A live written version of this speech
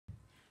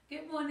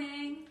Good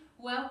morning.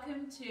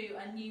 Welcome to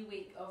a new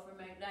week of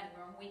remote learning.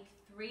 We're on week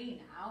 3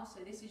 now,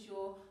 so this is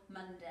your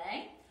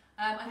Monday.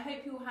 I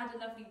hope you all had a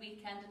lovely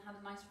weekend and had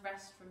a nice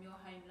rest from your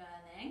home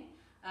learning.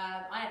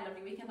 I had a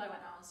lovely weekend. I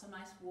went out on some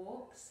nice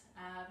walks.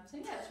 So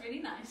yeah, it's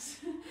really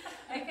nice.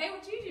 Okay,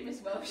 what do you do,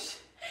 Miss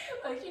Welsh?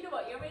 Well, you know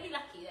what? You're really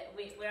lucky that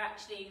we're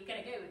actually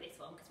going to go with this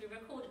one because we've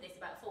recorded this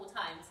about 4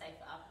 times so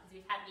far because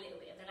we've had a little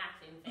bit of the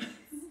laughing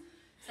fits.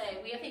 So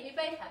I think we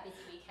both had busy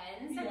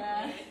weekends,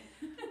 haven't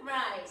we?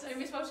 Right. So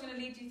Miss Welsh is going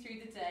to lead you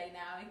through the day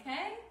now,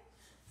 okay?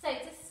 So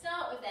to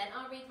start with then,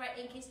 our Read Write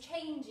Ink is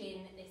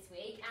changing this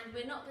week, and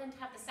we're not going to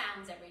have the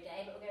sounds every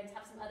day, but we're going to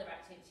have some other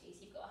activities.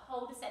 You've got a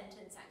hold a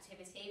sentence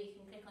activity. You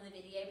can click on the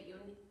video, but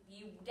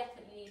you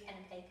definitely need pen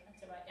and paper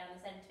to write down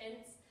the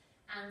sentence,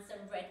 and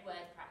some red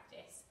word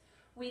practice.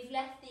 We've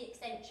left the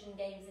extension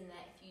games in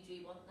there if you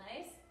do want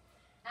those.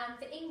 And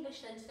for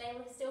English then today,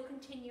 we're still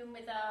continuing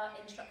with our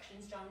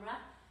instructions genre,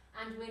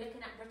 and we're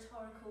looking at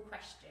rhetorical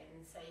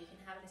questions. So you can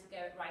have a little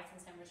go at writing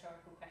some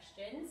rhetorical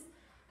questions.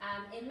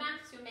 In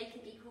maths, you're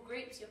making equal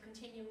groups. You're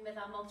continuing with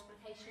our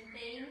multiplication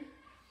theme.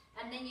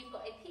 And then you've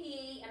got a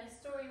PE and a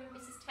story with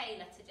Mrs.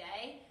 Taylor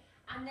today.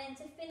 And then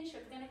to finish,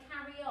 we're going to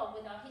carry on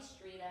with our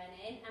history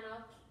learning. And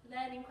our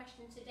learning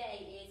question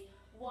today is,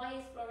 why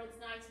is Florence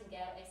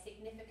Nightingale a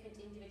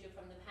significant individual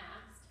from the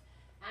past?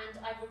 And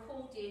I've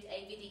recorded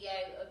a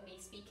video of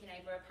me speaking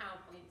over a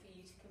PowerPoint for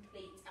you to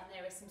complete. And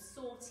there are some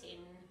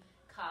sorting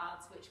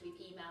cards which we've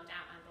emailed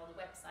out and on the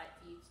website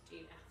for you to do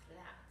after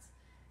that.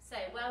 So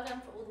well done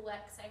for all the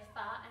work so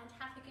far and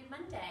have a good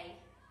Monday.